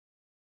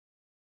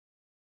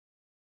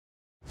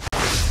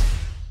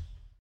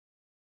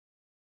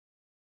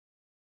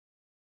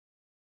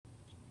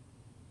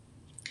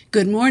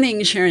Good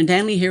morning, Sharon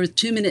Danley here with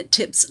 2 Minute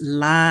Tips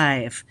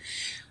Live.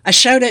 A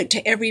shout out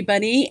to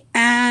everybody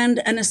and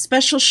a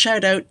special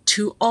shout out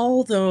to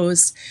all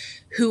those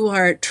who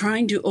are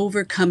trying to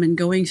overcome and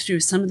going through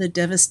some of the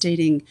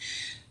devastating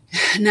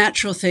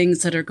natural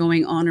things that are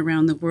going on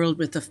around the world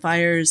with the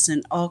fires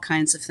and all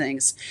kinds of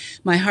things.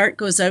 My heart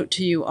goes out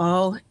to you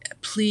all.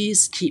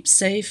 Please keep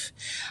safe.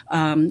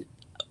 I'm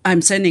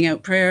sending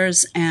out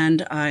prayers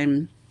and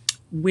I'm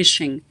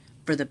wishing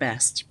for the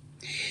best.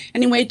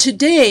 Anyway,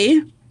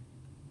 today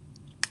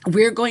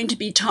we're going to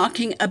be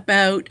talking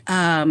about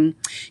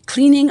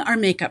cleaning our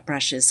makeup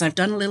brushes. I've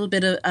done a little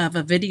bit of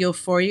a video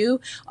for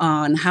you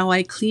on how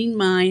I clean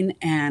mine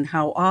and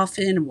how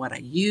often, what I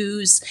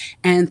use,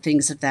 and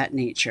things of that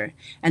nature.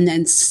 And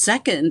then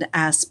second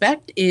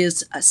aspect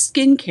is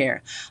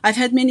skincare. I've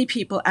had many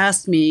people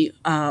ask me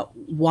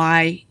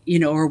why,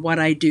 or what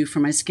I do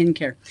for my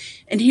skincare.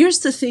 And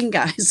here's the thing,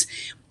 guys.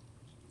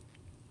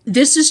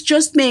 This is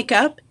just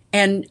makeup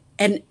and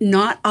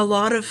not a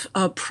lot of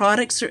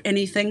products or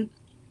anything.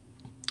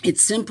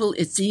 It's simple,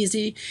 it's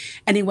easy.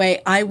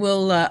 Anyway,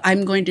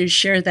 I'm going to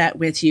share that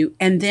with you.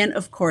 And then,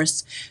 of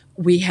course,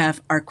 we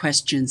have our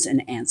questions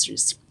and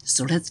answers.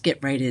 So let's get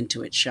right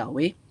into it, shall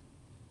we?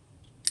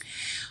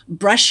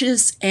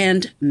 Brushes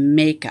and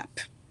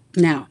makeup.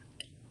 Now,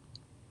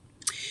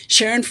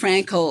 Sharon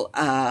Frankel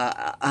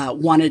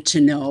wanted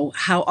to know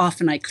how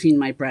often I clean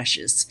my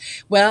brushes.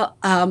 Well,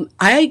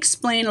 I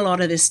explain a lot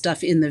of this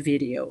stuff in the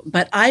video,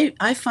 but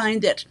I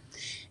find that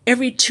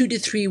every 2 to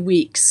 3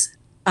 weeks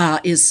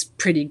is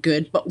pretty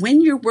good. But when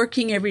you're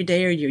working every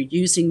day or you're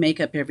using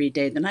makeup every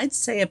day, then I'd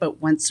say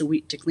about once a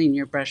week to clean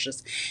your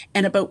brushes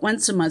and about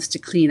once a month to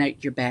clean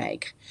out your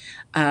bag.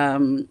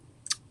 I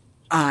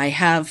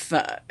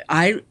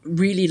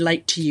really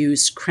like to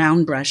use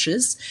crown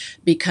brushes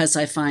because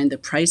I find the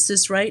price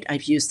is right.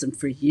 I've used them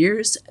for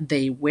years.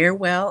 They wear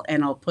well,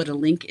 and I'll put a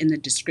link in the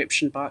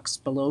description box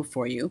below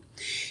for you.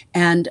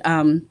 And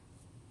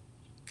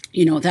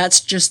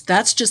that's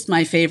just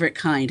my favorite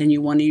kind. And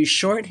you want to use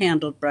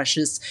short-handled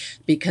brushes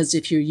because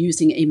if you're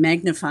using a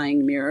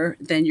magnifying mirror,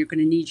 then you're going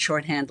to need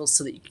short handles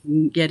so that you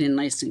can get in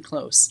nice and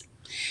close.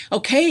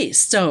 Okay,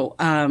 so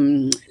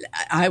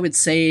I would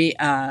say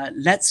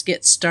let's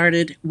get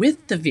started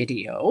with the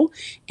video,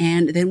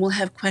 and then we'll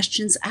have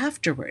questions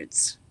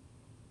afterwards.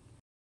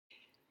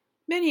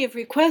 Many have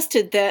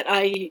requested that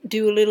I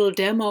do a little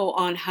demo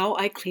on how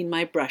I clean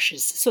my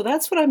brushes. So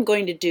that's what I'm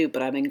going to do,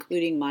 but I'm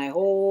including my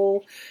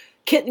whole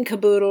kit and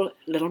caboodle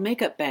little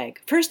makeup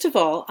bag. First of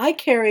all, I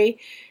carry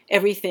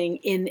everything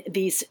in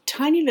these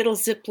tiny little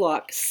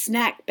Ziploc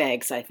snack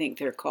bags, I think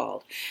they're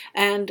called.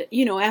 And,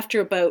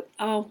 after about,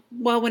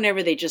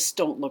 whenever they just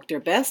don't look their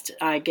best,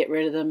 I get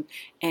rid of them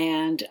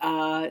and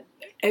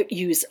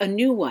use a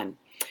new one.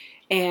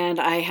 And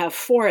I have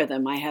 4 of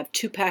them. I have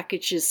 2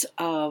 packages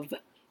of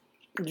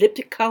lip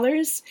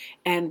colors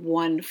and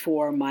 1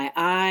 for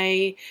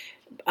my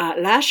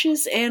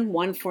lashes and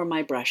 1 for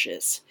my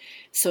brushes.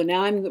 So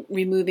now I'm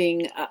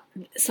removing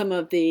some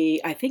of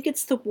I think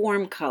it's the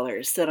warm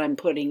colors that I'm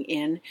putting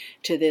in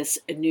to this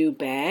new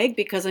bag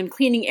because I'm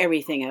cleaning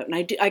everything out.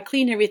 And I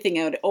clean everything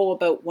out,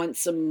 about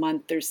once a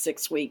month or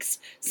 6 weeks,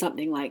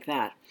 something like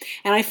that.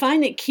 And I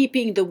find that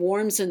keeping the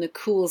warms and the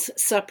cools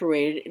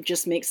separated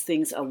just makes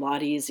things a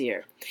lot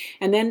easier.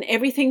 And then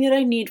everything that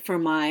I need for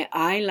my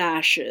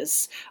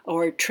eyelashes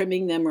or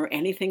trimming them or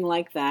anything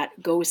like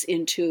that goes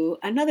into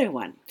another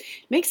one.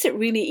 Makes it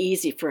really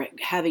easy for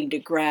having to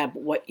grab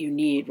what you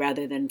need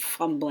rather than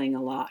fumbling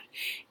a lot.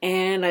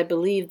 And I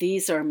believe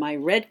these are my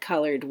red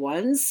colored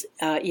ones.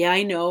 Yeah,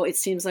 I know it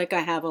seems like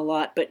I have a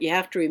lot, but you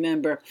have to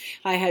remember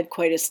I had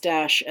quite a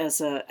stash as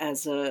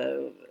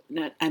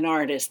an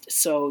artist,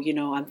 so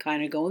I'm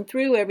kind of going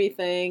through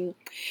everything.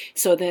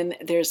 So then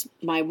there's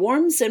my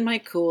warms and my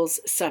cools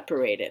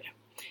separated.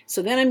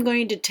 So then I'm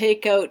going to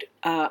take out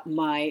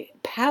my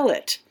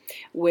palette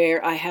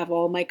where I have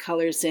all my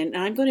colors in, and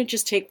I'm going to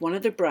just take one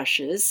of the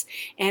brushes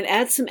and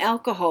add some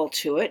alcohol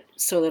to it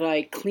so that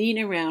I clean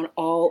around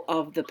all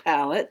of the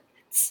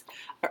palettes,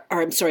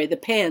 the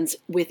pans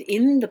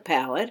within the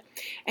palette,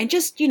 and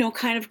just,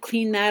 kind of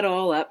clean that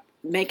all up,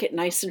 make it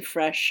nice and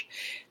fresh.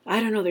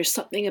 I don't know, there's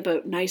something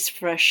about nice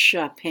fresh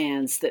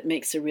pans that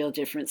makes a real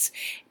difference.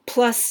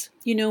 Plus,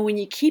 when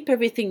you keep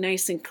everything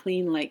nice and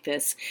clean like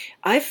this,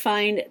 I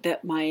find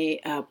that my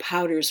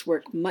powders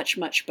work much,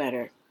 much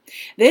better.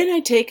 Then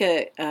I take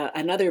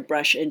another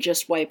brush and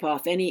just wipe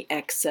off any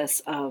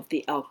excess of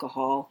the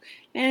alcohol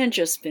and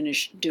just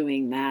finish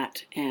doing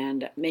that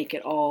and make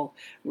it all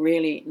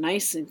really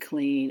nice and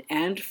clean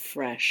and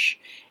fresh.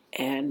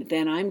 And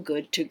then I'm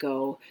good to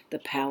go. The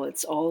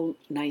palette's all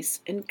nice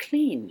and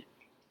clean.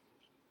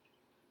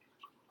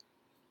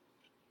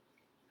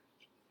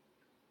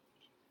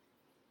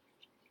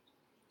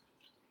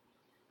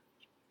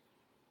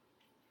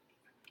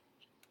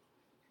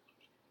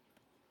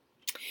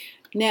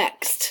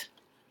 Next,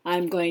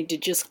 I'm going to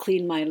just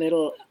clean my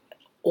little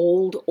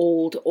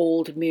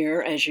old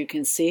mirror, as you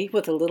can see,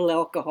 with a little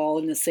alcohol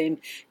and the same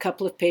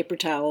couple of paper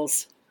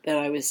towels. that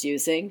I was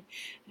using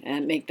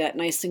and make that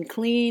nice and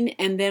clean.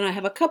 And then I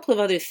have a couple of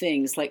other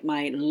things like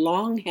my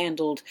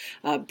long-handled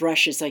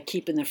brushes I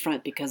keep in the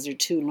front because they're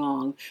too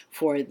long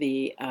for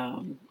the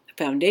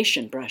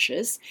foundation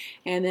brushes.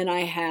 And then I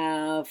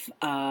have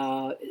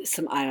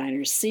some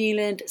eyeliner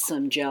sealant,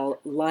 some gel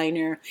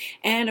liner,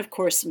 and of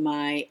course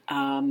my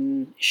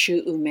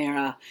Shu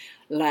Uemura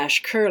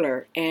lash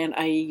curler, and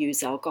I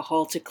use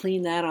alcohol to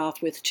clean that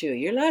off with too.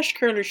 Your lash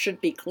curler should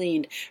be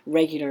cleaned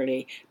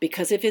regularly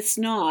because if it's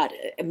not,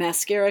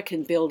 mascara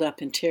can build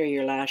up and tear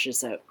your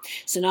lashes out.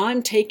 So now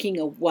I'm taking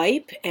a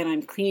wipe and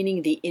I'm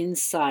cleaning the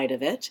inside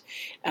of it,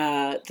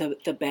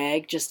 the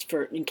bag, just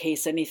for in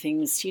case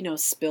anything's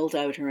spilled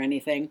out or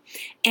anything.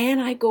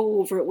 And I go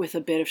over it with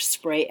a bit of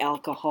spray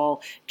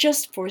alcohol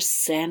just for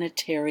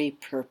sanitary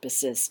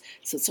purposes.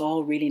 So it's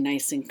all really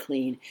nice and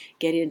clean.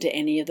 Get into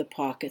any of the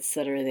pockets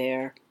that are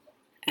there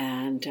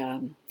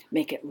and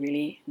make it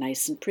really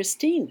nice and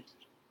pristine.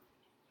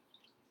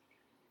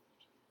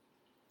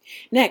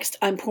 Next,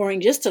 I'm pouring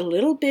just a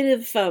little bit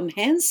of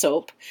hand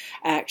soap,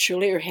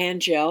 actually, or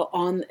hand gel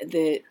on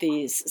the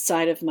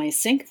side of my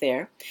sink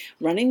there,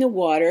 running the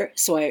water.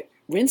 So I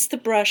rinse the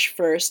brush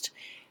first,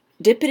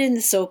 dip it in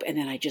the soap, and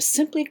then I just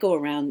simply go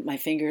around my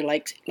finger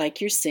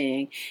like you're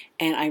seeing,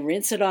 and I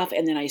rinse it off,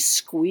 and then I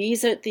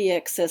squeeze out the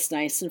excess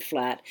nice and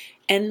flat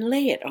and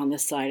lay it on the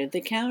side of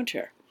the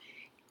counter.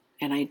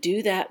 And I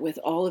do that with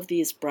all of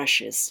these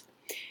brushes.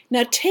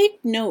 Now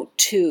take note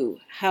too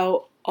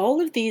how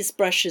all of these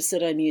brushes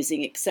that I'm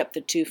using, except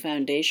the two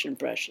foundation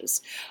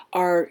brushes,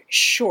 are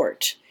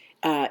short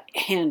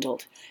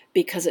handled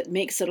because it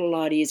makes it a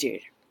lot easier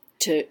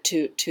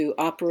to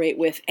operate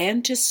with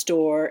and to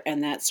store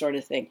and that sort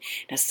of thing.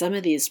 Now some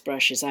of these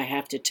brushes, I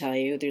have to tell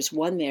you, there's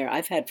one there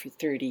I've had for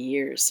 30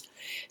 years.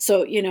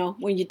 So,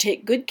 when you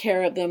take good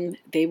care of them,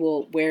 they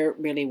will wear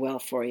really well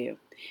for you.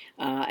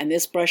 And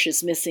this brush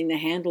is missing the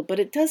handle, but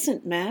it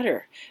doesn't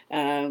matter.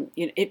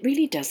 It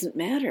really doesn't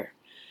matter.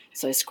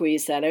 So I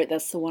squeeze that out.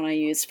 That's the one I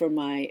use for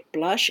my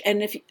blush.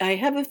 And if I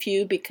have a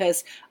few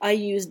because I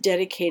use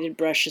dedicated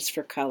brushes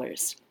for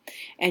colors.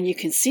 And you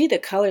can see the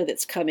color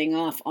that's coming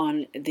off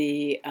on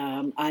the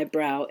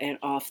eyebrow and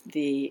off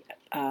the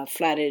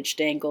flat-edged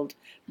angled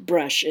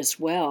brush as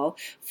well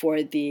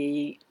for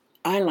the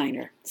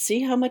eyeliner.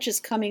 See how much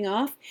is coming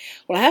off?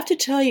 Well, I have to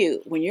tell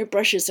you, when your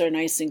brushes are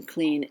nice and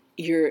clean,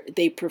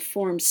 they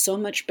perform so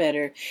much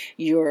better.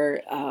 Your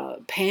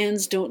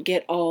pans don't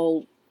get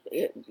all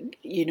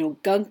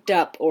gunked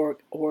up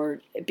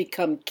or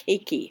become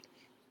cakey.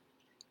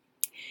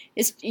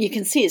 You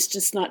can see it's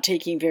just not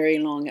taking very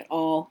long at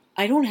all.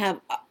 I don't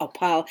have a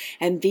pile,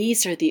 and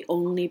these are the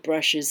only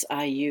brushes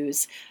I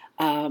use.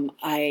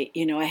 I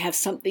have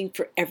something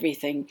for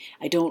everything.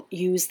 I don't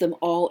use them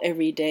all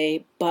every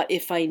day, but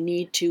if I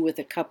need to with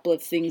a couple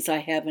of things I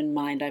have in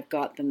mind, I've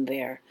got them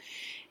there.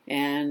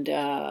 And,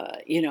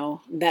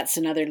 that's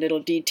another little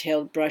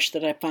detailed brush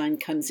that I find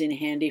comes in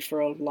handy for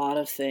a lot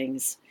of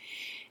things.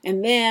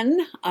 And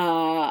then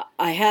I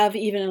have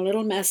even a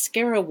little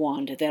mascara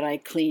wand that I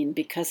clean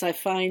because I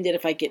find that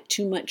if I get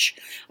too much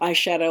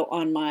eyeshadow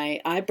on my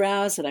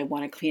eyebrows and I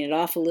want to clean it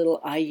off a little,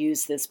 I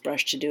use this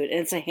brush to do it. And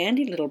it's a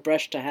handy little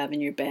brush to have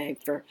in your bag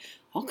for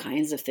all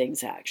kinds of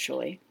things,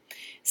 actually.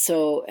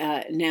 So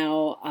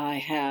now I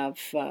have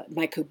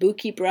my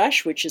kabuki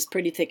brush, which is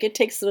pretty thick. It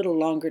takes a little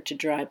longer to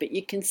dry, but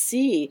you can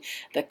see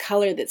the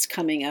color that's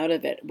coming out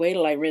of it. Wait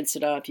till I rinse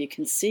it off. You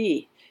can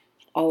see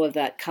all of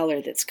that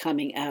color that's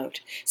coming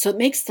out. So it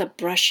makes the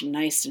brush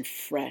nice and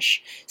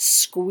fresh.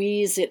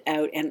 Squeeze it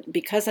out, and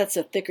because that's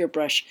a thicker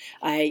brush,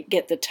 I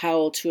get the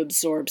towel to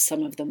absorb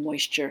some of the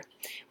moisture.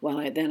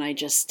 Well, then I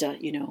just,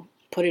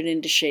 put it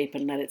into shape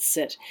and let it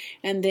sit.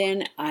 And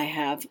then I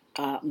have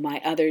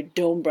my other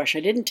dome brush.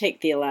 I didn't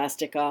take the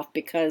elastic off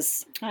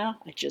because, I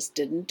just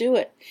didn't do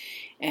it.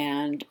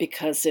 And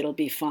because it'll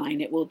be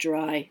fine, it will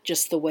dry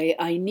just the way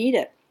I need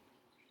it.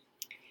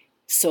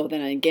 So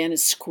then again,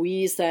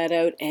 squeeze that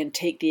out and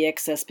take the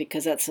excess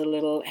because that's a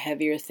little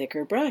heavier,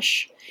 thicker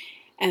brush.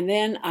 And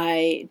then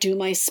I do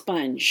my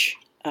sponge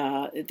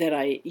that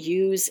I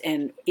use,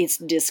 and it's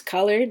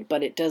discolored,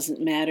 but it doesn't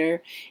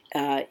matter.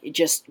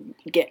 Just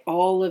get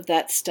all of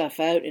that stuff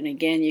out, and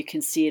again, you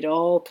can see it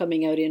all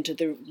coming out into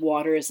the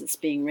water as it's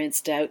being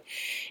rinsed out.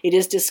 It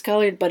is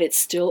discolored, but it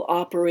still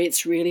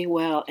operates really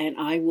well, and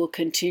I will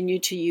continue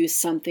to use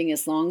something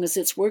as long as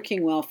it's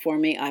working well for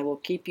me. I will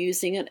keep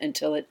using it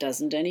until it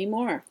doesn't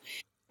anymore.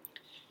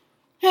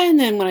 And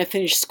then when I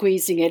finish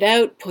squeezing it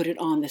out, put it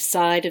on the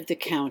side of the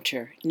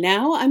counter.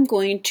 Now I'm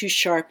going to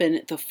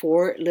sharpen the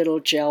 4 little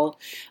gel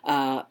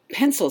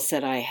pencils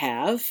that I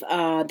have.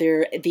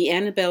 They're the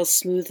Annabelle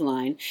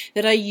Smoothliner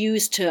that I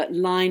use to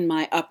line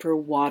my upper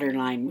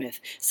waterline with.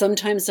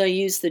 Sometimes I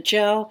use the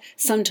gel,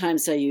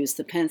 sometimes I use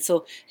the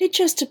pencil. It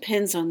just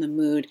depends on the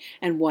mood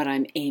and what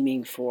I'm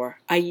aiming for.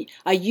 I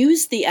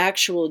use the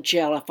actual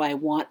gel if I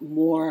want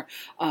more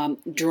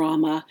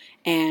drama,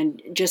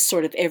 and just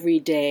sort of every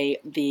day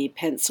the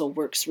pencil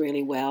works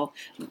really well,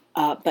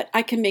 but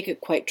I can make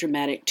it quite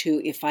dramatic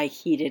too if I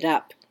heat it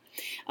up.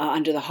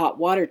 under the hot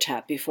water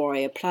tap before I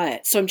apply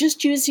it. So I'm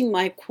just using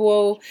my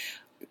Quo,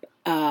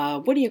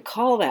 what do you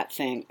call that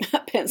thing? A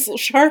pencil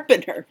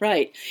sharpener,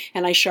 right?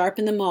 And I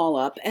sharpen them all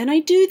up. And I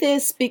do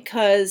this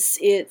because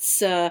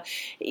it's,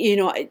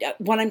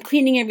 when I'm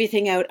cleaning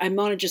everything out, I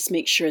want to just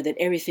make sure that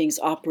everything's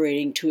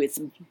operating to its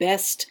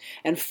best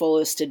and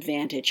fullest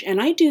advantage.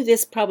 And I do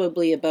this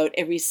probably about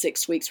every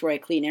 6 weeks where I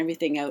clean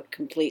everything out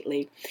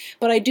completely.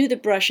 But I do the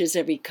brushes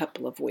every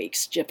couple of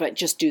weeks, if I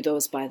just do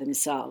those by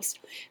themselves.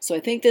 So I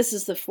think this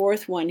is the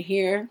 4th one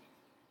here.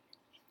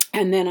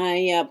 And then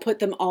I put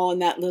them all in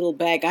that little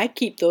bag. I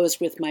keep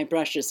those with my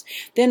brushes.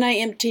 Then I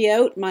empty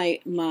out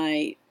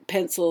my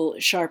pencil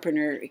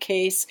sharpener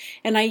case,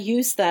 and I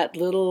use that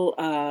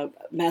little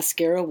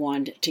mascara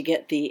wand to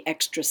get the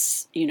extra,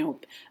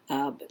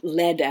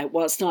 lead out.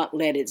 Well, it's not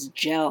lead, it's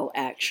gel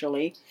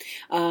actually,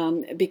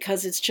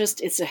 because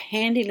it's a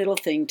handy little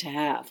thing to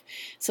have.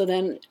 So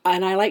then,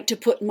 and I like to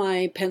put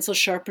my pencil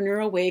sharpener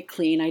away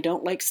clean. I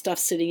don't like stuff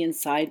sitting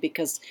inside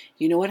because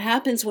you know what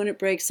happens when it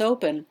breaks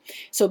open.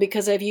 So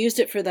because I've used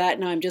it for that,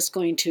 now I'm just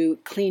going to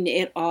clean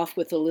it off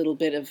with a little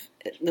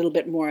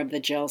bit more of the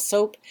gel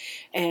soap,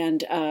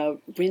 and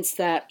rinse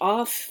that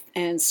off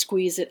and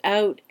squeeze it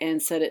out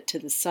and set it to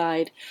the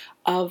side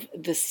of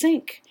the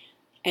sink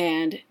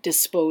and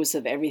dispose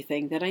of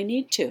everything that I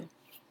need to.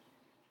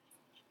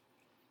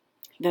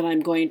 Then I'm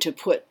going to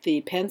put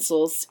the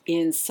pencils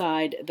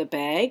inside the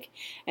bag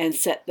and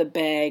set the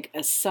bag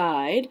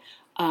aside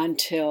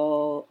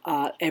until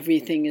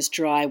everything is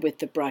dry with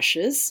the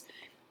brushes,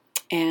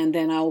 and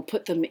then I will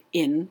put them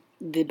in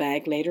the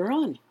bag later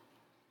on.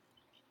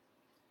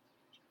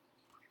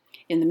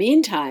 In the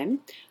meantime,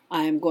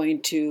 I'm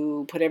going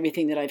to put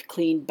everything that I've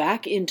cleaned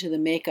back into the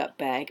makeup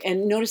bag.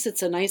 And notice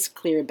it's a nice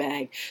clear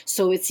bag,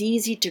 so it's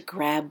easy to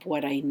grab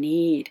what I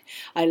need.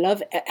 I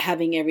love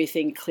having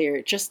everything clear.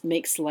 It just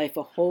makes life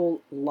a whole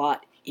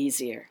lot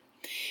easier.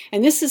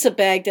 And this is a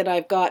bag that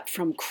I've got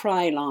from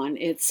Krylon.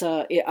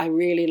 I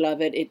really love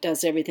it. It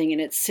does everything,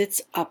 and it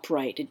sits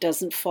upright. It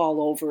doesn't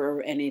fall over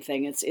or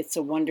anything. It's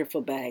a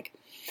wonderful bag.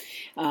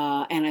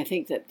 And I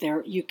think that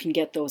you can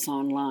get those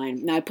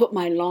online. Now I put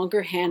my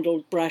longer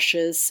handled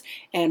brushes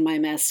and my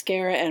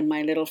mascara and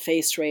my little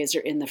face razor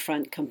in the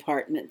front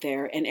compartment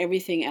there, and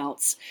everything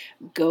else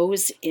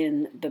goes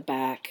in the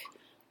back,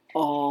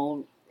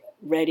 all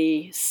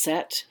ready,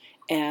 set,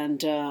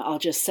 and I'll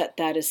just set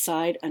that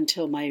aside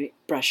until my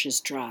brush is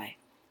dry.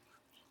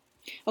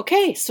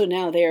 Okay, so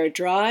now they are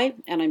dry,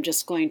 and I'm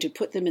just going to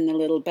put them in the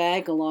little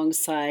bag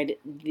alongside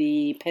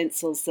the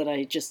pencils that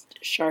I just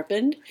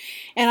sharpened.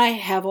 And I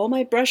have all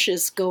my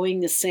brushes going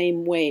the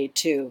same way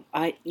too.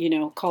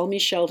 Call me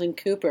Sheldon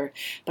Cooper,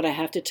 but I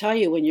have to tell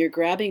you, when you're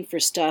grabbing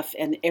for stuff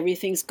and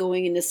everything's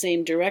going in the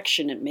same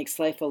direction, it makes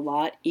life a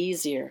lot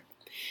easier.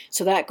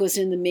 So that goes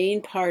in the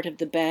main part of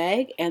the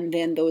bag, and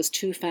then those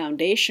 2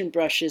 foundation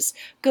brushes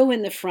go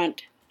in the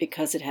front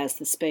because it has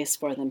the space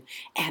for them.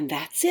 And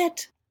that's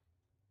it.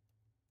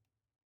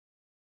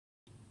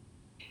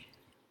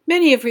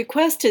 Many have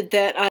requested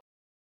that I...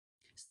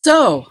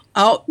 So,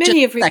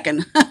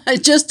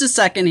 just a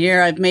second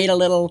here. I've made a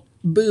little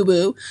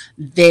boo-boo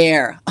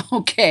there.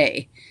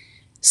 Okay.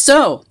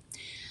 So,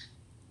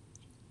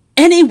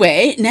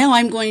 anyway, now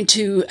I'm going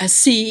to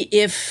see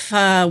if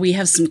we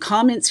have some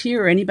comments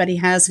here or anybody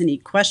has any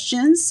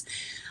questions.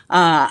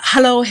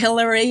 Hello,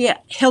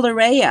 Hilaria,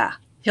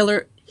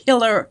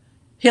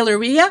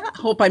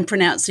 hope I'm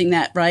pronouncing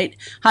that right.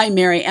 Hi,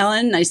 Mary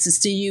Ellen, nice to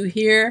see you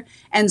here.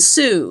 And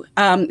Sue,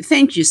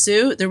 thank you,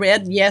 Sue. The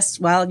red, yes,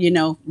 well,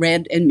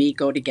 red and me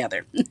go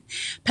together.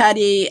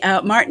 Patty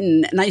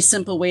Martin, nice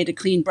simple way to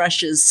clean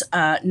brushes,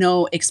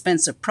 no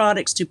expensive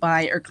products to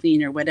buy or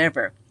clean or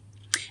whatever.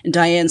 And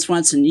Diane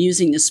Swanson,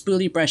 using the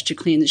spoolie brush to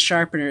clean the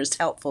sharpener is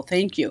helpful,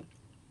 thank you.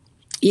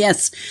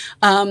 Yes,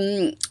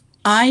 when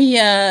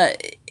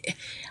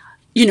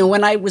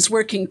I was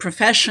working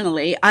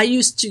professionally, I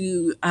used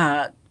to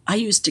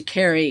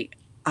carry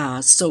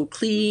So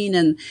Clean,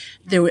 and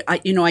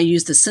I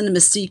used the Cinema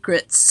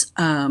Secrets,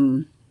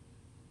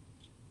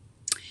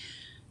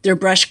 their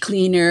brush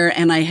cleaner,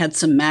 and I had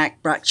some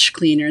MAC brush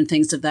cleaner and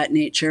things of that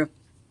nature.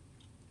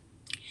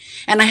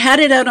 And I had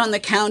it out on the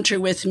counter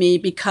with me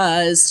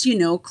because,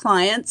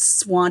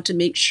 clients want to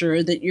make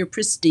sure that you're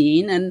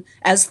pristine, and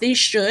as they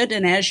should,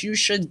 and as you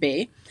should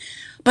be.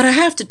 But I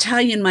have to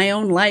tell you, in my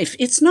own life,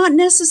 it's not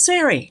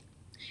necessary.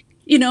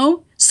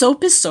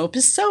 Soap is soap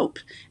is soap.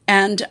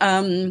 And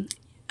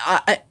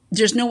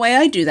there's no way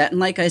I do that. And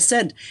like I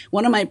said,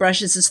 one of my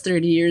brushes is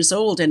 30 years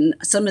old, and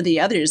some of the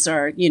others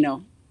are,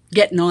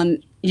 getting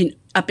on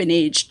up in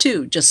age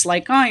too, just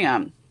like I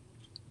am.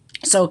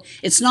 So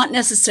it's not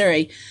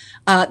necessary.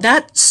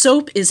 That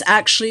soap is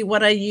actually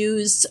what I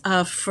use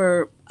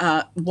for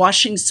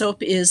washing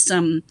soap is,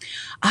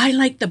 I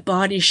like the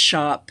Body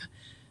Shop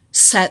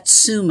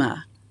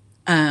Satsuma.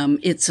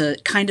 It's a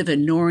kind of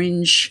an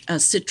orange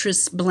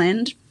citrus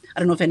blend. I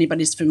don't know if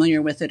anybody's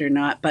familiar with it or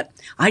not, but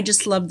I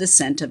just love the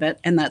scent of it,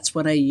 and that's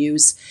what I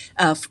use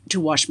to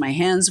wash my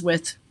hands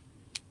with.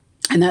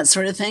 and that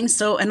sort of thing.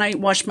 So, and I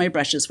wash my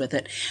brushes with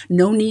it.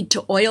 No need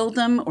to oil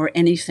them or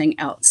anything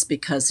else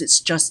because it's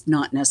just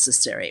not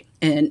necessary,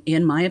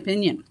 in my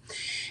opinion.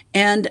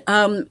 And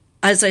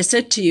as I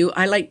said to you,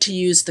 I like to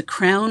use the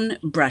crown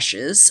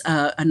brushes.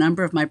 A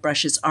number of my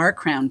brushes are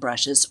crown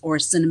brushes or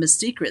Cinema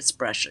Secrets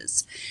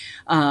brushes,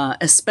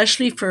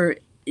 especially for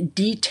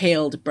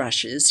detailed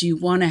brushes. You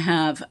want to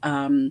have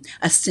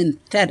a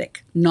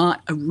synthetic,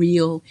 not a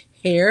real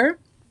hair,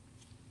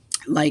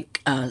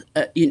 like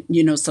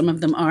you know, some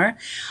of them are.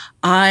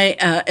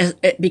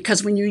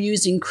 Because when you're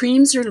using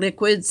creams or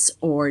liquids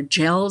or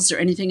gels or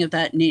anything of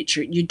that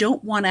nature, you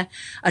don't want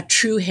a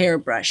true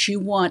hairbrush. You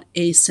want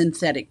a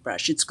synthetic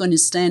brush. It's going to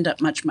stand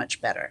up much,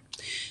 much better.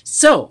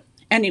 So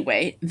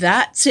anyway,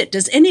 that's it.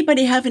 Does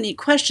anybody have any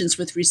questions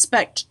with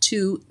respect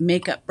to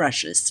makeup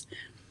brushes?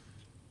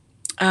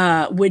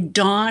 Would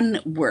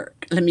Dawn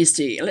work? Let me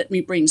see. Let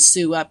me bring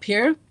Sue up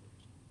here.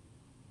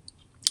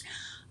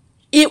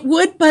 It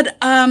would, but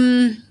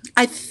well,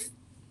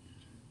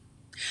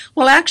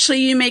 actually,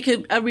 you make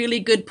a really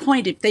good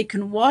point. If they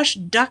can wash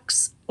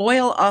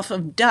oil off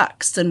of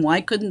ducks, then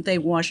why couldn't they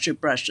wash your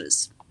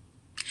brushes?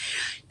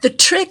 The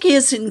trick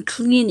is in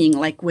cleaning,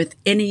 like with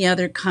any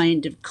other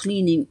kind of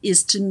cleaning,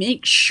 is to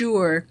make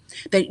sure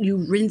that you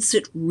rinse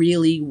it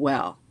really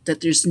well,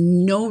 that there's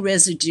no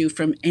residue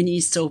from any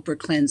soap or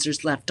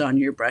cleansers left on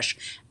your brush,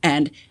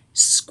 and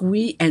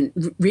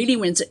really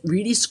rinse it,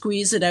 really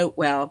squeeze it out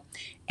well,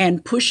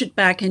 and push it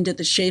back into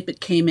the shape it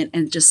came in,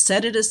 and just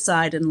set it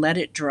aside and let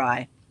it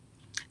dry.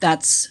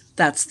 That's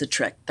the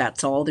trick.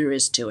 That's all there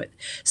is to it.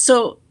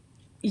 So,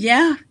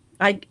 yeah,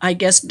 I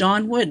guess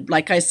Dawn would.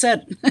 Like I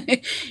said,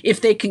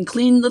 if they can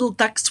clean little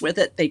ducks with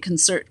it, they can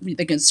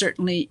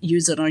certainly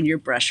use it on your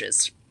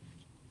brushes.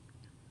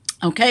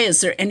 Okay,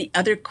 is there any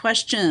other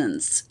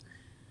questions?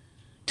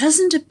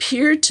 Doesn't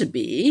appear to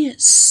be.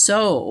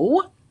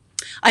 So,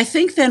 I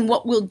think then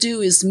what we'll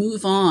do is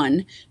move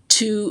on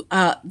to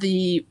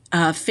the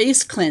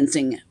face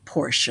cleansing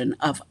portion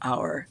of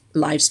our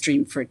live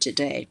stream for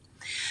today.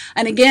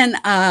 And again,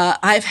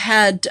 I've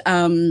had,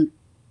 I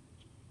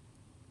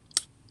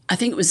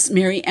think it was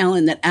Mary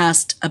Ellen that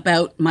asked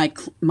about my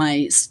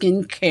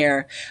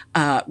skincare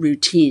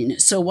routine.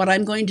 So what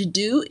I'm going to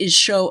do is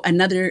show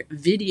another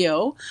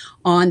video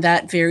on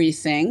that very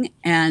thing.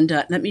 And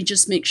let me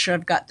just make sure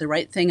I've got the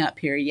right thing up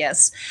here.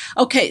 Yes.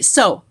 Okay,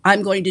 so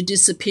I'm going to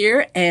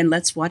disappear and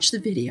let's watch the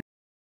video.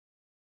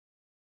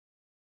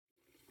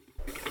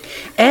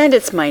 And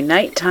it's my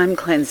nighttime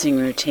cleansing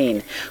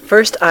routine.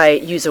 First, I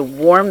use a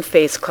warm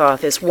face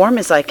cloth, as warm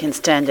as I can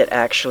stand it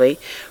actually.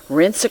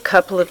 Rinse a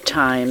couple of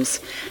times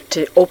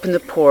to open the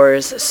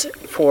pores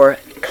for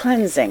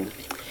cleansing.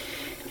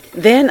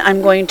 Then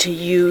I'm going to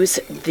use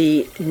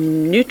the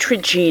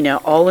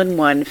Neutrogena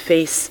all-in-one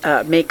face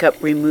makeup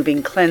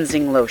removing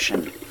cleansing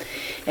lotion.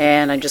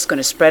 And I'm just going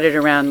to spread it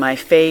around my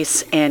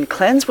face and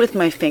cleanse with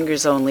my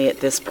fingers only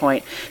at this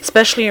point,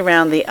 especially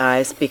around the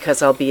eyes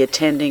because I'll be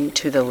attending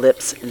to the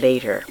lips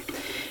later.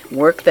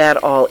 Work that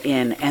all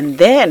in. And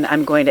then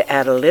I'm going to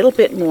add a little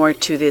bit more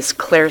to this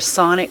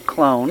Clairsonic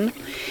clone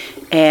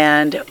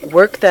and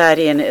work that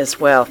in as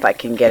well, if I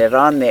can get it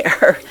on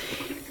there.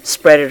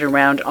 Spread it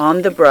around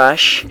on the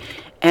brush.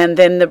 And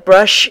then the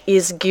brush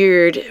is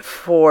geared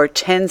for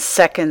 10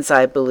 seconds,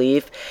 I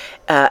believe,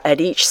 at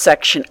each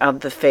section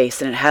of the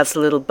face. And it has a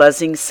little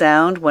buzzing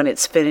sound when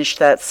it's finished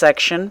that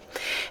section.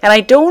 And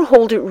I don't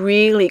hold it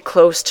really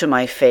close to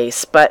my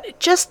face, but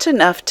just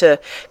enough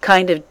to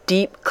kind of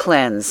deep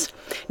cleanse.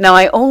 Now,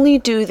 I only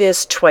do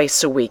this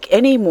twice a week.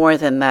 Any more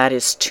than that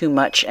is too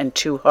much and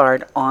too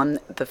hard on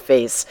the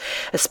face,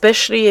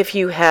 especially if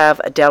you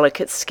have a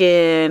delicate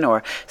skin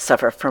or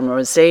suffer from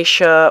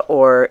rosacea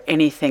or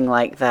anything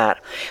like that.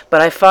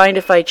 But I find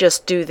if I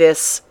just do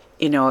this,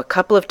 a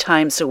couple of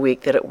times a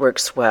week, that it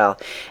works well.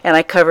 And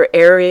I cover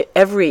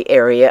every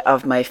area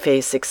of my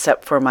face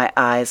except for my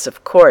eyes,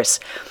 of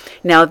course.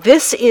 Now,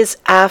 this is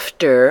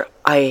after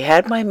I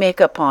had my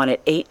makeup on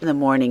at 8 in the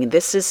morning.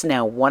 This is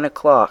now 1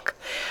 o'clock.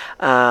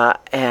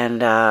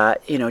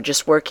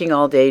 Just working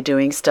all day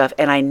doing stuff.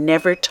 And I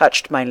never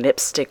touched my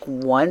lipstick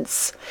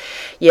once.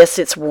 Yes,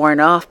 it's worn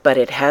off, but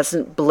it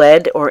hasn't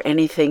bled or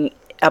anything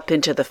up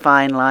into the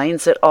fine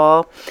lines at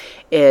all.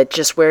 It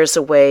just wears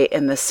away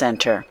in the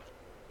center.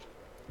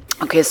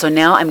 Okay, so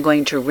now I'm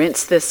going to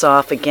rinse this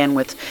off again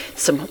with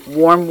some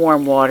warm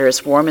water,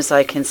 as warm as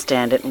I can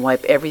stand it, and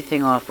wipe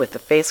everything off with the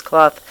face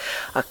cloth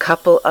a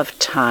couple of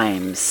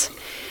times.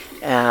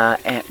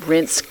 And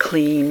rinse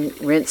clean,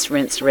 rinse.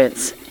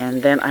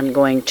 And then I'm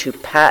going to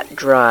pat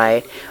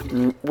dry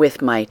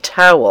with my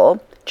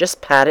towel.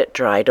 Just pat it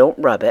dry, don't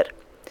rub it.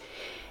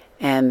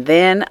 And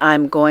then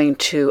I'm going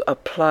to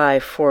apply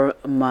for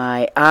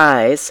my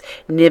eyes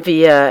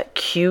Nivea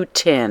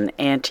Q10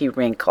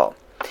 Anti-Wrinkle.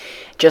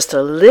 Just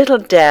a little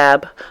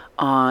dab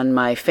on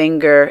my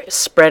finger,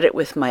 spread it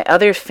with my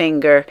other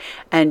finger,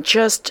 and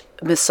just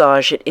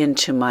massage it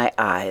into my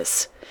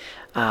eyes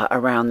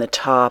around the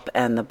top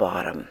and the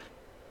bottom.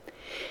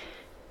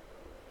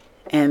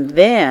 And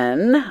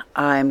then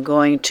I'm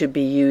going to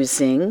be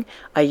using,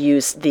 I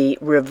use the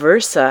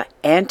Reversa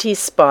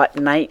Anti-Spot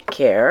Night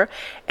Care,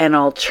 and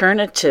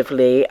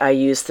alternatively I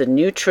use the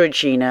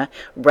Neutrogena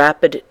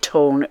Rapid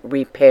Tone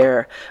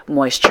Repair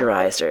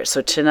Moisturizer.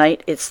 So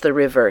tonight it's the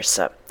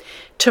Reversa.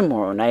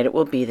 Tomorrow night it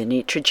will be the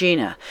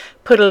Neutrogena.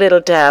 Put a little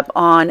dab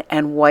on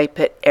and wipe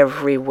it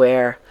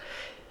everywhere,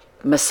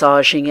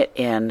 massaging it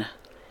in,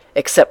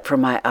 except for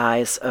my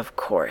eyes, of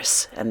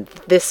course. And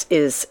this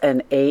is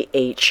an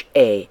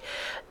AHA.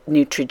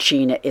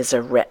 Neutrogena is a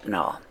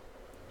retinol.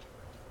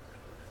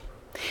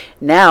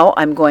 Now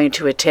I'm going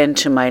to attend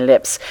to my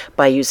lips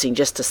by using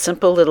just a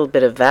simple little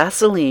bit of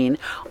Vaseline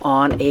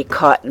on a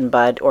cotton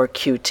bud or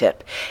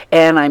Q-tip.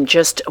 And I'm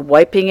just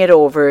wiping it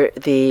over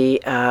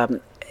the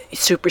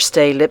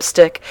Superstay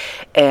lipstick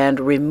and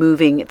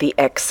removing the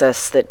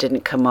excess that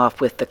didn't come off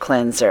with the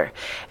cleanser.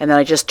 And then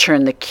I just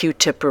turn the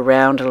Q-tip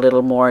around a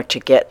little more to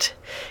get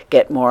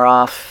more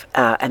off.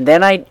 And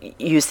then I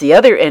use the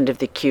other end of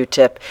the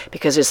Q-tip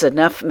because there's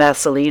enough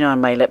Vaseline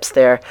on my lips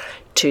there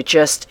to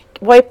just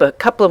wipe a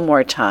couple of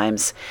more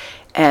times.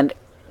 And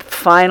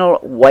final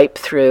wipe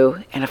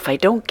through. And if I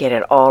don't get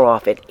it all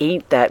off, it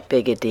ain't that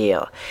big a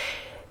deal.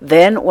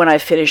 Then when I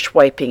finish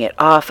wiping it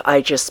off,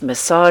 I just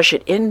massage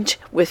it in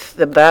with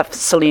the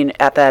Vaseline,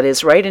 that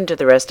is, right into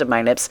the rest of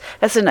my lips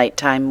as a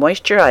nighttime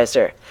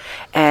moisturizer.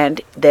 And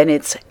then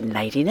it's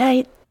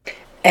nighty-night.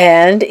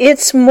 And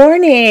it's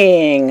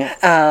morning.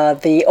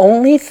 The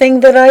only thing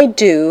that I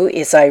do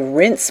is I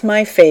rinse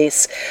my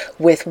face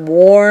with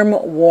warm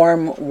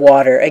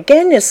water.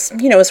 Again, as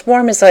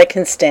warm as I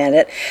can stand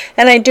it.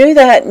 And I do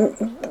that,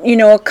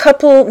 a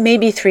couple,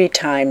 maybe 3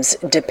 times,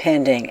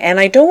 depending. And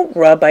I don't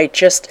rub, I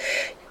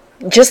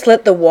just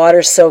let the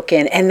water soak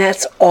in, and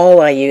that's all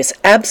I use,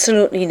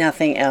 absolutely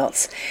nothing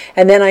else.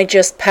 And then I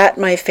just pat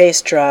my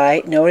face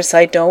dry. Notice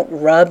I don't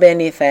rub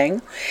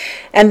anything.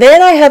 And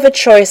then I have a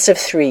choice of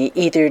 3,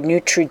 either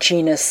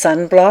Neutrogena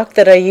sunblock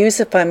that I use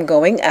if I'm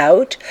going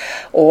out,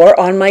 or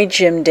on my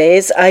gym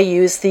days I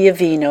use the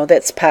Aveeno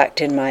that's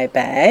packed in my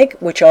bag,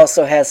 which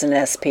also has an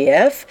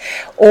SPF,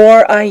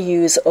 or I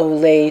use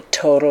Olay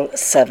Total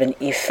 7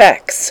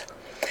 Effects.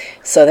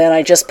 So then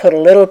I just put a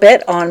little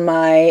bit on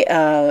my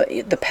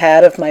the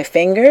pad of my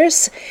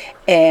fingers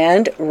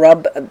and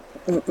rub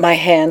my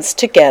hands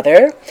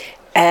together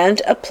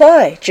and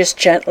apply just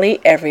gently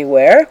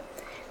everywhere.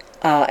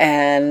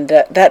 And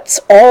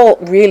that's all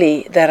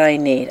really that I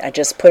need. I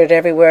just put it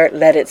everywhere,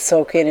 let it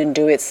soak in and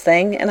do its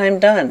thing, and I'm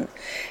done.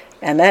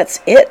 And that's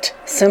it.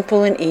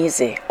 Simple and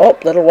easy. Oh,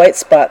 little white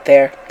spot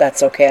there.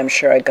 That's okay. I'm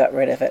sure I got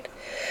rid of it.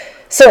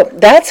 So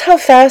that's how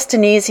fast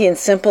and easy and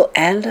simple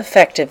and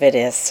effective it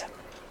is.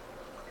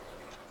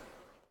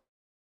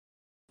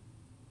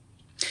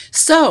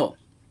 So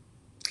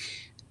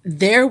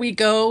there we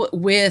go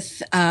with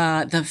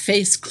the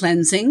face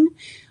cleansing.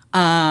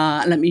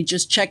 Let me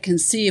just check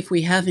and see if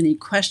we have any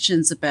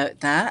questions about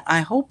that. I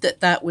hope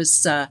that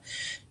was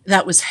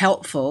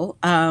helpful.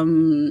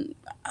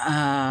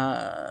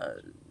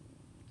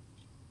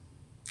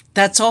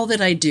 That's all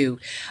that I do.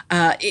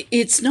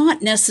 It's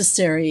not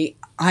necessary,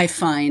 I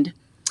find,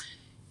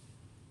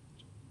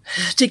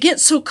 to get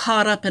so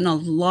caught up in a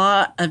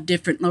lot of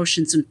different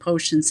lotions and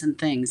potions and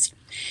things.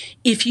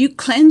 If you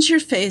cleanse your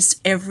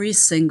face every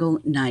single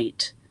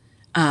night,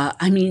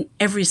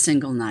 every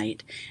single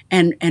night,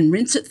 and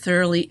rinse it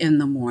thoroughly in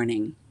the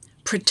morning,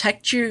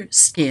 protect your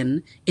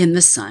skin in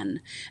the sun,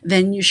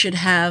 then you should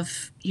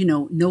have,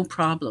 no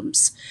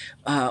problems,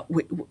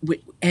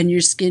 and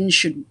your skin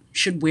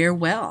should wear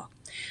well.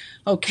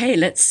 Okay,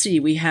 let's see.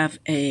 We have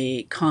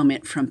a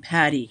comment from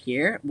Patty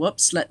here.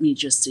 Whoops, let me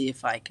just see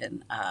if I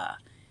can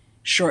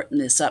shorten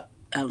this up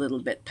a little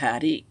bit,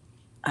 Patty.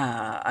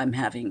 I'm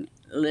having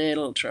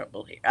little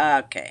trouble here.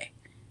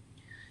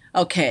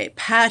 Okay,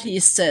 Patty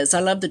says, I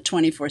love the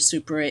 24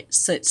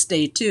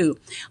 Superstay too.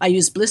 I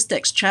use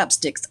Blistex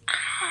chapsticks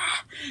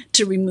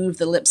to remove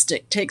the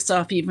lipstick. Takes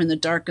off even the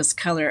darkest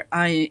color.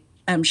 I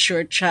am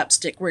sure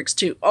chapstick works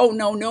too. Oh,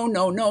 no.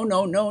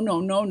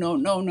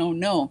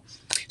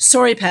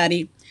 Sorry,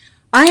 Patty.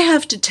 I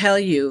have to tell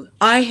you,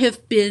 I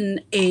have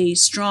been a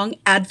strong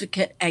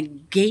advocate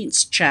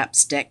against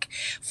chapstick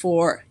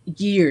for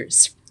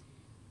years.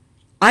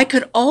 I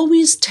could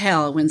always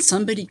tell when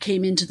somebody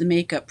came into the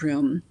makeup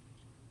room.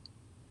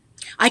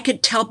 I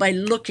could tell by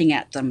looking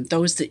at them,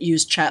 those that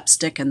used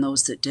chapstick and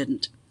those that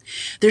didn't.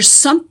 There's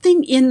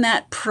something in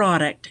that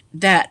product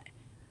that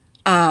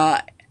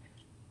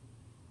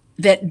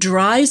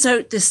dries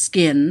out the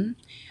skin,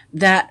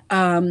 that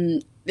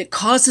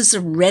causes a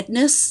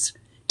redness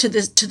to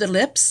the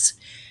lips.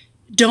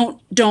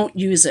 Don't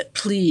use it,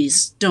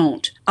 please.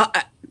 Don't.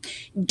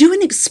 Do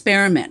an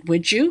experiment,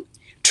 would you?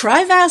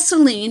 Try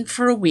Vaseline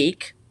for a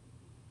week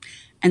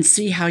and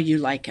see how you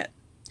like it.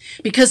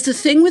 Because the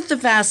thing with the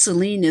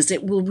Vaseline is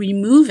it will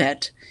remove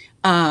it,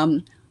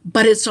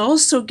 but it's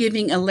also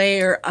giving a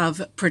layer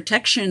of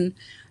protection.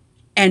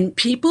 And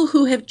people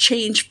who have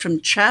changed from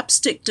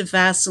chapstick to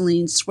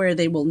Vaseline swear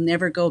they will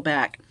never go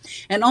back.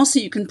 And also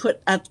you can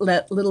put a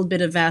little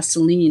bit of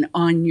Vaseline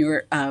on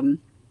your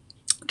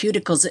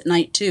cuticles at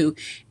night too,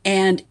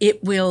 and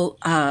it'll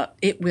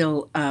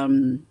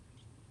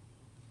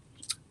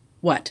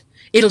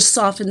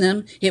soften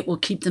them. It will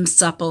keep them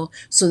supple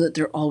so that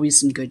they're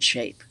always in good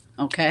shape.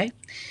 Okay.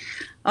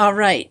 All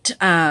right.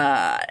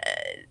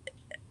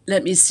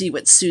 Let me see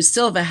what Sue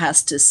Silva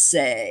has to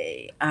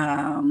say.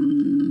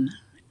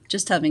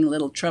 Just having a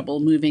little trouble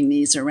moving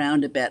these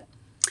around a bit.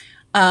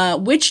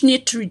 Which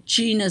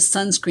Neutrogena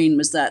sunscreen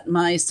was that?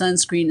 My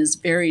sunscreen is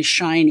very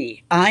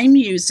shiny. I'm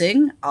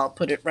using, I'll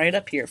put it right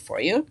up here for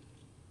you.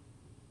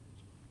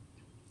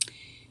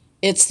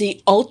 It's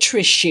the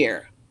Ultra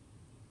Sheer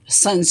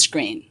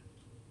Sunscreen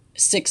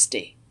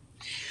 60.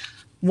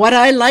 What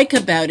I like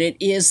about it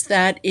is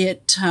that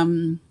it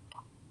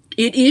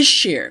is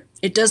sheer.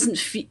 It doesn't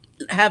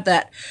have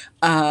that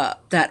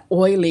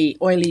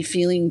oily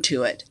feeling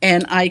to it,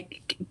 and I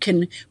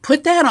can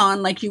put that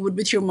on like you would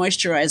with your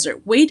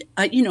moisturizer. Wait,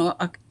 2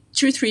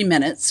 or 3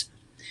 minutes,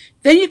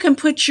 then you can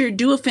put your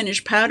Dual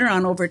Finish powder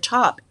on over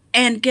top,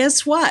 and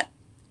guess what?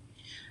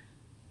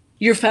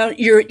 Your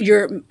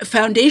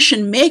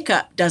foundation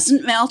makeup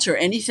doesn't melt or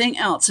anything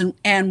else,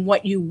 and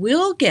what you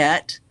will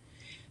get,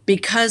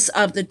 because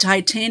of the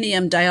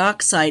titanium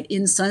dioxide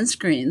in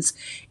sunscreens,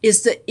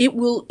 is that it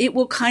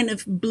will kind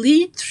of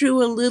bleed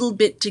through a little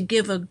bit to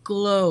give a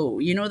glow.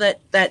 You know,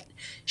 that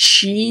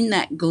sheen,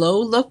 that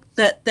glow look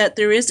that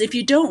there is. If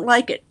you don't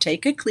like it,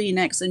 take a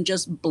Kleenex and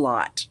just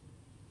blot.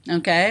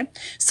 Okay?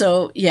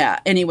 So, yeah,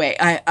 anyway,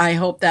 I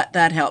hope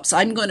that helps.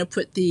 I'm going to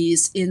put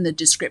these in the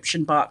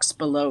description box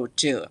below,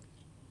 too.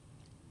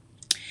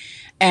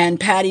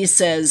 And Patty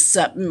says,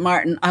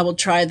 Martin, I will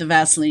try the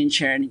Vaseline,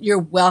 Sharon. You're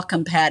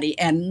welcome, Patty,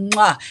 and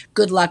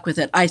good luck with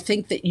it. I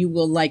think that you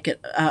will like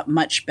it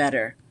much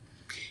better.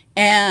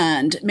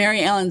 And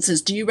Mary Ellen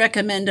says, do you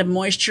recommend a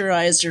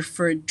moisturizer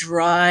for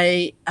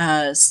dry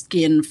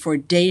skin for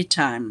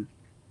daytime?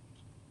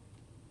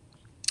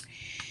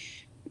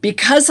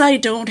 Because I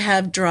don't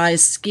have dry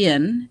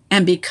skin,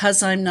 and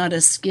because I'm not a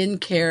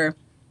skincare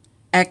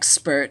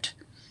expert,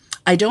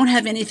 I don't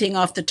have anything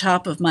off the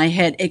top of my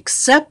head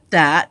except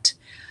that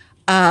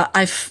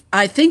I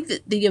think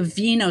that the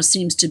Aveeno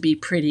seems to be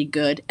pretty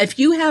good. If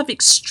you have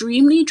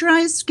extremely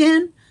dry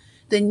skin,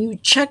 then you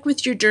check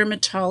with your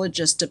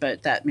dermatologist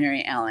about that,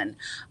 Mary Ellen,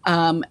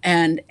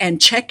 and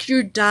check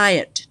your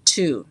diet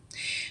too.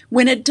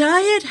 When a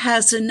diet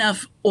has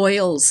enough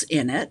oils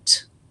in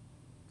it,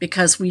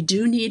 because we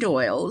do need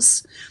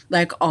oils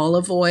like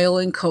olive oil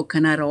and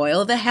coconut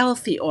oil, the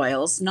healthy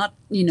oils, not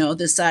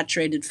the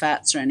saturated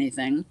fats or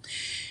anything,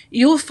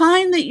 you'll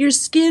find that your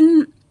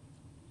skin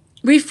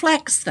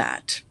reflects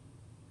that.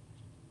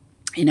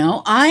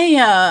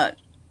 I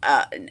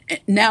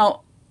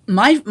now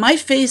my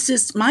face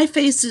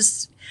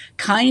is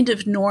kind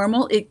of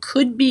normal. It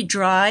could be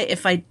dry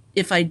if I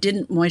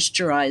didn't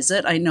moisturize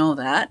it. I know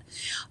that,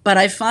 but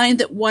I find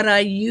that what I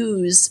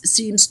use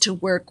seems to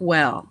work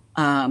well.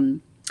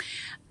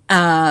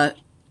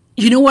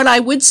 What I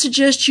would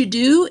suggest you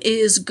do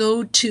is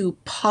go to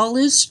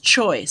Paula's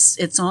Choice.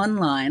 It's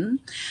online.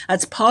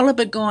 That's Paula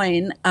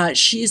Burgoyne.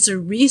 She's a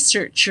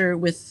researcher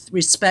with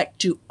respect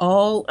to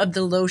all of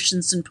the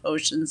lotions and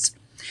potions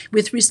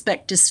with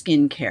respect to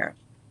skincare.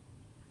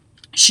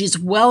 She's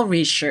well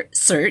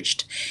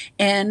researched,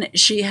 and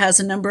she has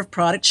a number of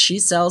products she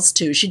sells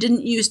too. She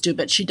didn't used to,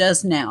 but she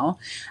does now.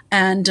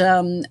 And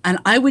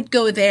I would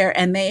go there,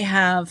 and they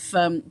have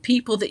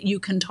people that you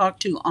can talk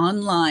to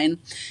online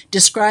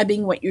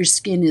describing what your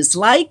skin is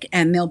like,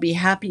 and they'll be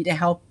happy to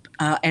help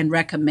and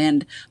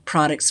recommend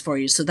products for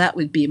you. So that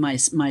would be my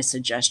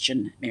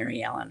suggestion,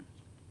 Mary Ellen.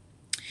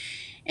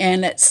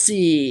 And let's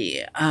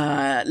see,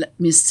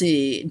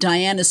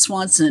 Diana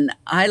Swanson,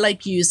 I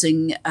like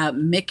using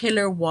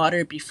micellar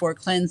water before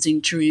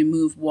cleansing to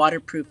remove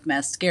waterproof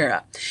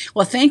mascara.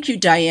 Well, thank you,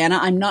 Diana.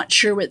 I'm not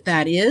sure what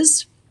that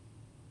is,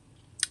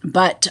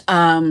 but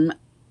I'm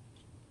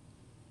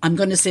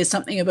going to say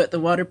something about the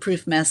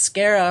waterproof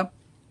mascara.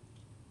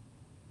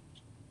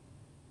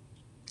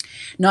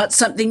 Not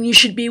something you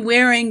should be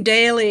wearing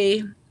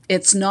daily.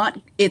 It's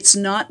not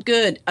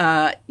good.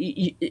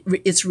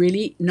 It's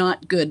really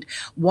not good.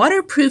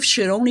 Waterproof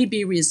should only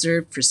be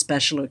reserved for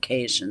special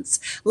occasions,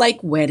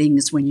 like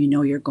weddings when you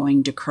know you're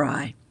going to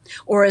cry,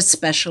 or a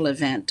special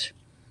event.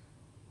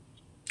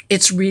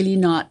 It's really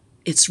not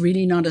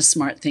a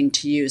smart thing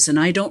to use, and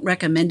I don't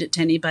recommend it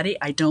to anybody.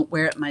 I don't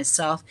wear it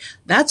myself.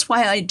 That's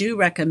why I do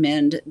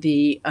recommend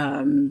the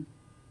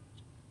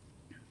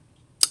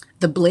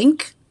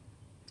Blink.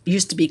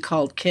 Used to be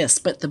called Kiss,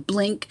 but the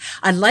Blink.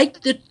 I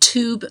like the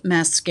tube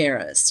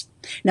mascaras.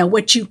 Now,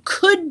 what you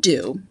could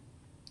do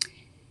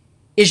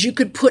is you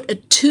could put a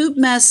tube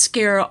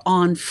mascara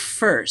on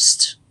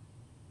first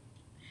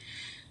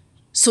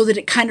so that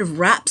it kind of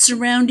wraps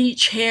around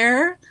each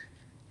hair,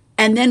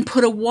 and then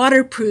put a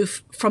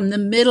waterproof from the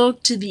middle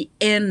to the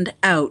end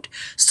out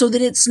so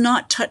that it's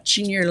not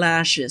touching your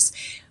lashes.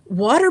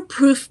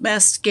 Waterproof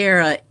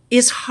mascara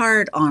is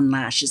hard on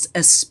lashes,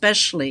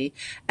 especially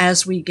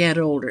as we get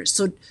older.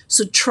 So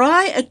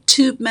try a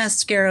tube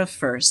mascara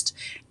first,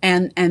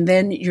 and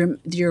then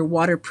your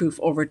waterproof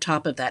over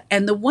top of that.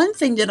 And the one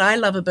thing that I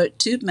love about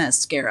tube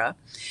mascara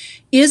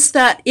is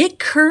that it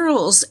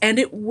curls and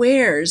it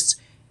wears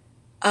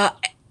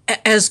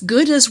as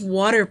good as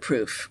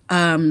waterproof.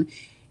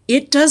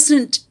 It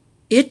doesn't.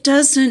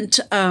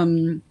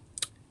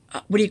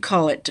 What do you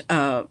call it?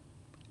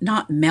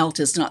 Not melt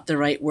is not the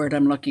right word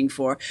I'm looking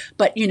for,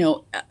 but you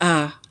know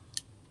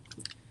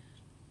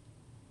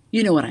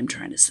what I'm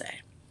trying to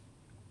say.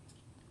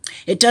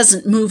 It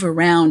doesn't move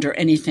around or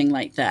anything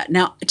like that.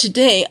 Now,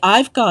 today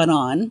I've got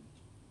on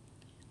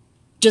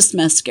just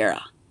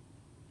mascara,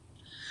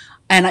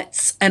 and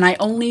I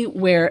only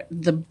wear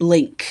the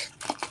Blink.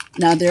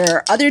 Now, there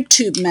are other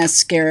tube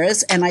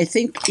mascaras, and I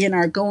think in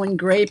our Going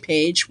Gray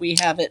page we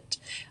have it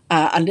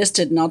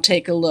listed, and I'll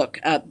take a look.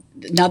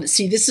 Now that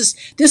see, this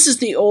is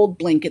the old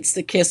Blink. It's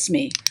the Kiss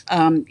Me,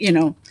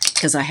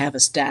 because I have a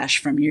stash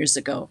from years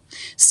ago.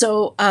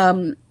 So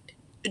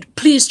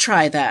please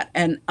try that,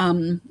 and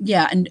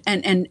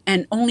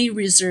and only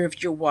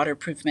reserve your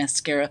waterproof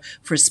mascara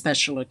for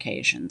special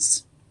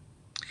occasions.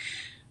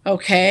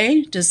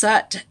 Okay, does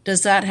that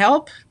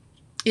help?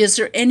 Is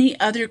there any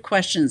other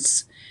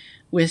questions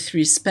with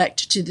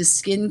respect to the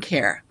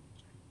skincare?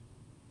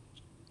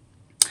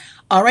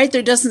 All right,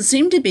 there doesn't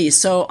seem to be,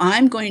 so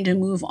I'm going to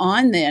move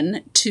on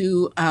then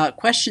to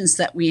questions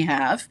that we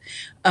have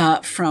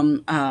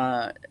from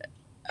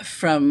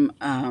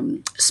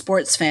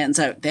sports fans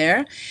out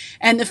there.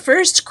 And the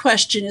first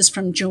question is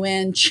from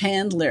Joanne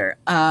Chandler.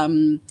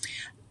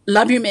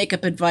 Love your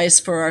makeup advice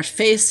for our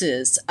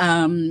faces.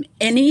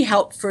 Any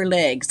help for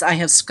legs? I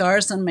have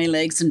scars on my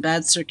legs and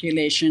bad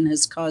circulation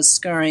has caused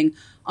scarring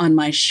on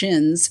my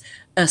shins,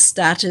 a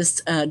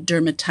status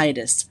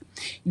dermatitis.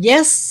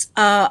 Yes,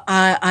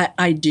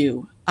 I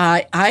do.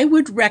 I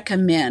would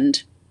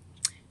recommend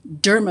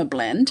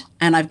Dermablend,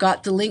 and I've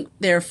got the link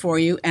there for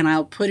you, and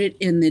I'll put it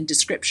in the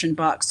description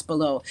box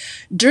below.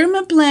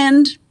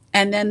 Dermablend,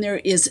 and then there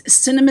is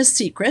Cinema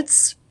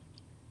Secrets,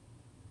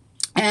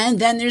 and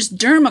then there's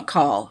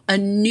Dermacol, a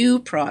new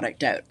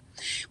product out.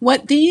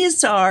 What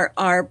these are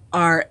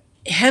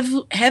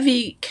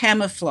heavy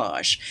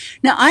camouflage.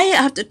 Now, I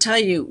have to tell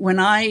you, when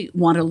I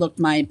want to look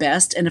my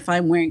best, and if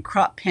I'm wearing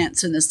crop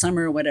pants in the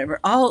summer or whatever,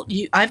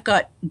 I've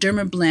got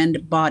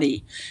Dermablend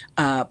body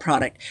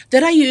product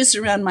that I use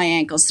around my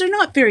ankles. They're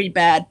not very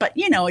bad, but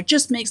it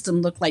just makes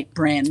them look like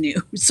brand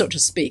new, so to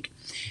speak.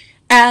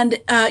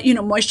 And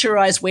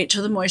moisturize. Wait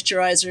till the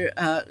moisturizer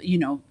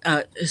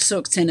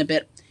soaks in a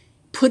bit.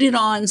 Put it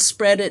on,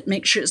 spread it,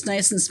 make sure it's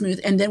nice and smooth.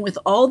 And then with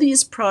all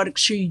these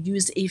products, you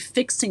use a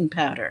fixing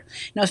powder.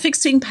 Now,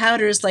 fixing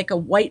powder is like a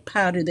white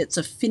powder that's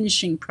a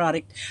finishing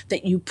product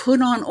that you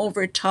put on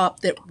over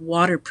top that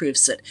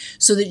waterproofs it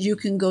so that you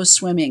can go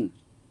swimming.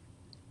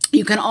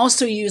 You can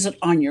also use it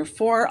on your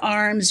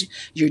forearms,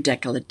 your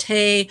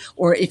décolleté,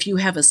 or if you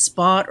have a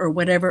spot or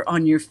whatever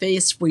on your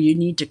face where you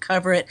need to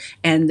cover it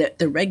and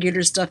the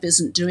regular stuff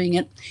isn't doing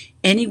it.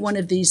 Any one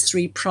of these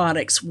three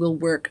products will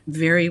work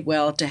very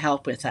well to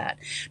help with that.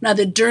 Now,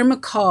 the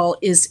Dermacol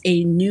is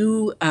a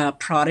new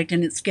product,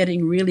 and it's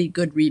getting really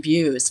good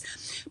reviews.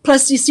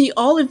 Plus, you see,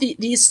 all of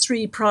these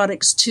three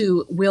products,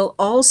 too, will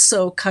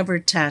also cover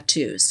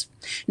tattoos.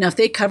 Now, if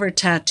they cover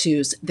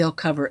tattoos, they'll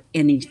cover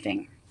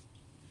anything.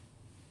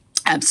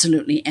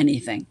 Absolutely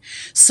anything.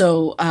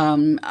 So,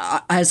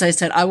 as I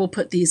said, I will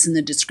put these in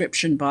the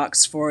description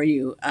box for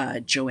you,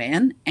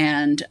 Joanne,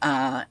 and,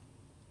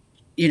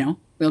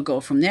 we'll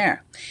go from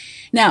there.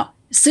 Now,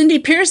 Cindy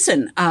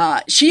Pearson,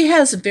 she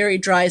has very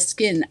dry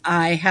skin.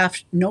 I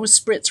have no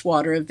spritz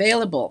water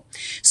available.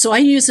 So I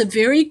use a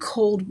very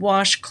cold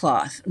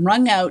washcloth,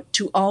 wrung out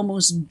to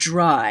almost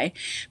dry,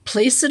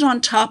 place it on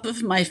top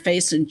of my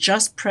face and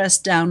just press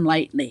down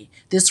lightly.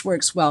 This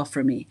works well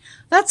for me.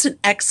 That's an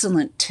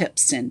excellent tip,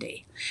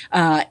 Cindy.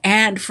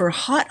 And for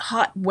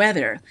hot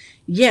weather,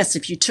 yes,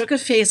 if you took a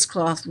face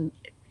cloth,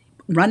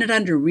 run it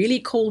under really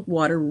cold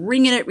water,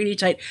 wring it really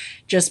tight,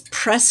 just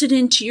press it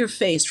into your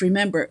face.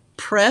 Remember,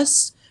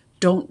 press,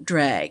 don't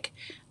drag.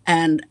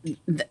 And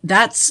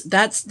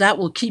that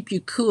will keep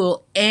you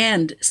cool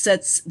and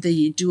sets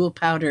the dual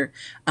powder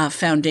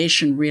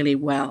foundation really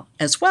well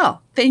as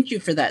well. Thank you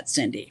for that,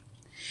 Cindy.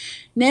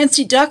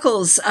 Nancy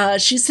Duckles,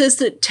 she says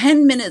that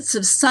 10 minutes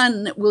of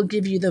sun will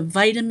give you the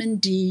vitamin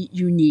D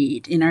you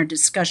need, in our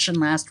discussion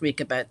last week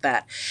about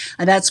that.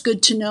 That's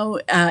good to know,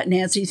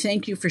 Nancy.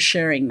 Thank you for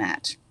sharing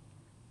that.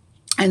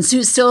 And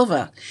Sue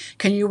Silva,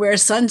 can you wear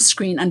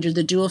sunscreen under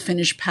the dual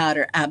finish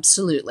powder?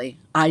 Absolutely.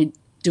 I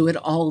do it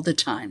all the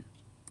time.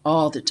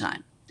 All the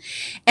time.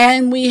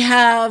 And we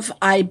have,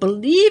 I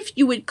believe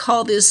you would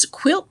call this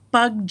Quilt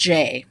Bug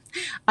J.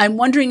 I'm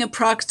wondering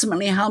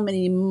approximately how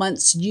many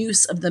months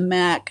use of the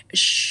MAC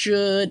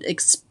should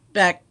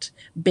expect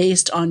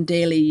based on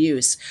daily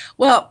use.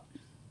 Well,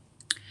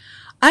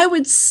 I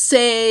would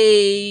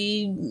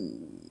say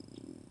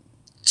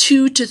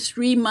 2 to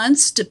 3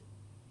 months,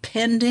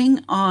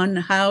 depending on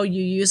how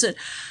you use it.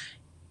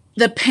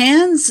 The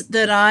pans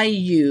that I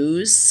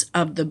use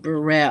of the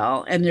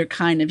Barrelle, and they're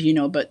kind of,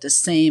 about the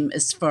same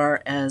as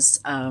far as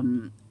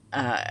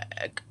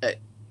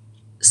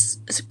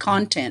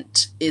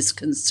content is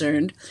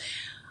concerned.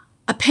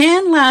 A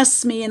pan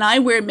lasts me, and I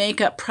wear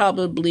makeup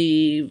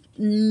probably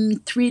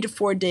 3 to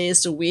 4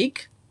 days a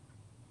week.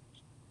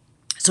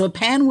 So a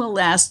pan will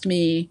last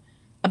me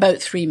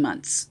about 3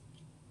 months.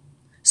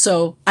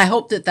 So I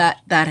hope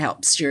that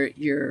helps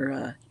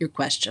your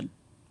question.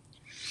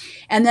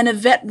 And then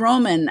Yvette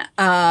Roman,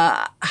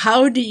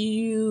 what do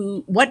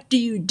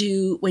you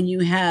do when you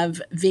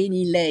have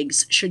veiny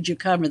legs? Should you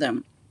cover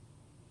them?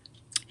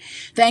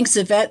 Thanks,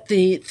 Yvette.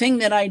 The thing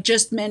that I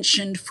just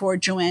mentioned for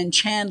Joanne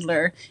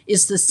Chandler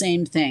is the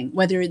same thing,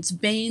 whether it's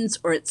veins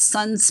or it's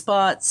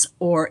sunspots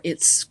or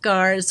it's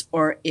scars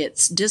or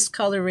it's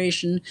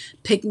discoloration,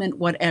 pigment,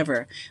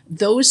 whatever.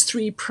 Those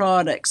 3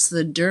 products,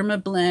 the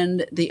Derma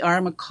Blend, the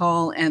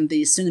Armacol, and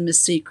the Cinema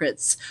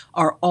Secrets,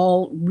 are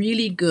all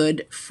really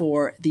good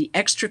for the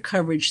extra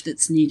coverage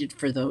that's needed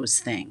for those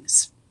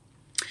things.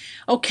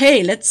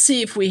 Okay, let's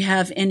see if we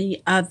have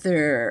any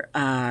other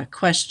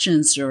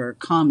questions or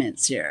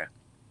comments here.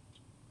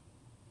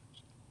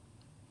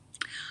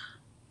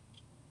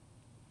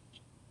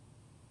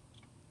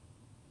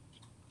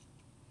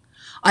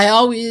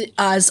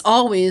 As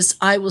always,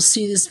 I will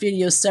see this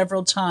video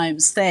several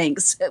times.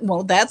 Thanks.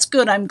 Well, that's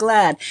good. I'm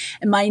glad.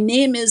 And my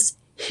name is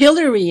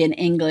Hillary in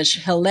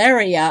English,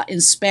 Hilaria in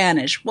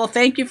Spanish. Well,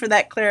 thank you for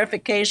that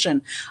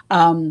clarification.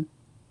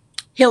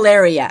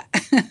 Hilaria.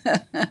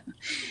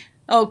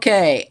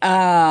 Okay.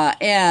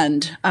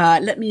 And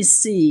let me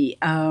see.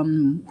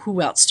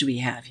 Who else do we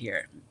have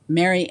here?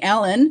 Mary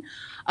Ellen.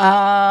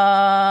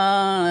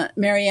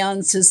 Mary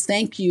Ellen says,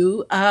 thank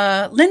you,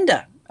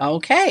 Linda.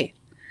 Okay.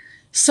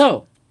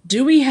 So,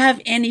 do we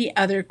have any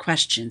other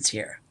questions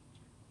here?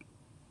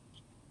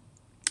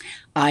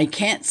 I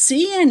can't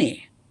see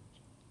any.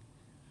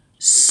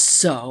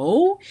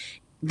 So,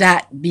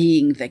 that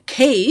being the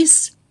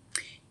case,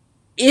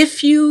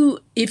 if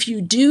you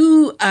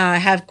do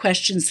have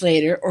questions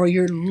later or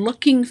you're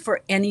looking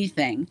for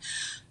anything,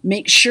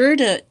 make sure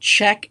to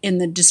check in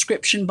the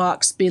description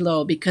box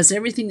below, because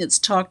everything that's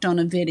talked on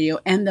a video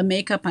and the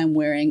makeup I'm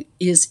wearing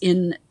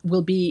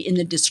will be in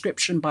the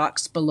description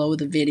box below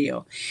the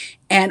video.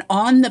 And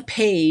on the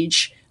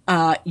page,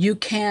 you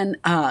can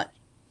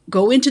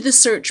go into the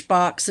search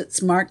box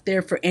that's marked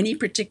there for any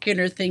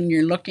particular thing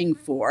you're looking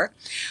for,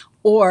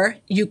 or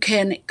you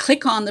can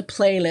click on the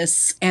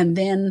playlists and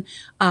then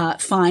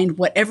find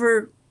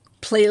whatever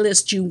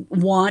playlist you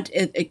want.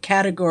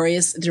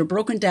 Categories, they're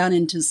broken down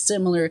into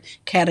similar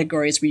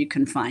categories where you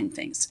can find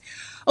things.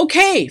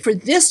 Okay, for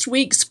this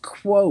week's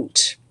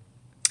quote,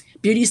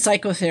 beauty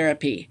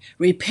psychotherapy,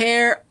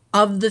 repair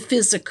of the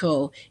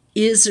physical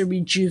is a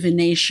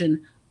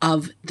rejuvenation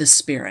of the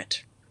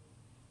spirit.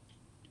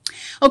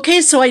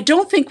 Okay, so I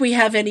don't think we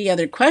have any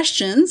other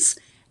questions,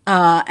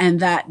 and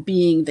that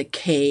being the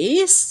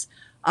case,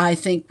 I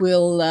think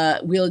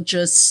we'll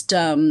just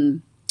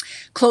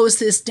close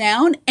this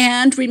down.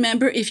 And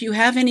remember, if you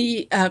have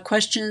any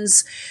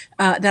questions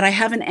that I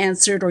haven't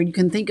answered, or you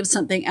can think of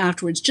something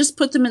afterwards, just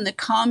put them in the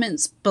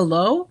comments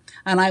below,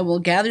 and I will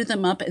gather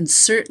them up and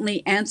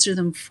certainly answer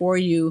them for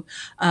you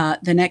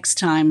the next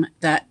time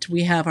that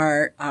we have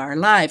our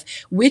live,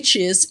 which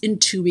is in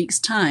 2 weeks'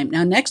 time.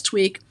 Now, next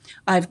week,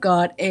 I've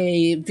got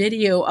a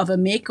video of a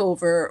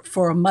makeover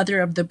for a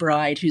mother of the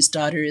bride whose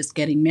daughter is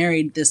getting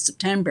married this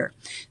September.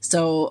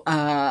 So,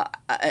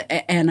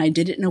 and I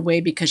did it in a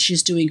way because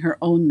she's doing her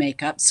own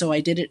makeup. So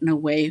I did it in a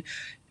way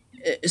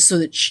so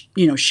that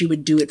she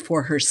would do it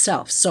for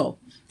herself. So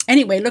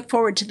anyway, look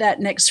forward to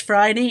that next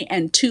Friday,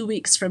 and 2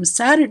 weeks from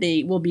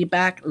Saturday, we'll be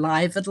back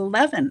live at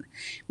 11.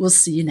 We'll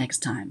see you next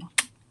time.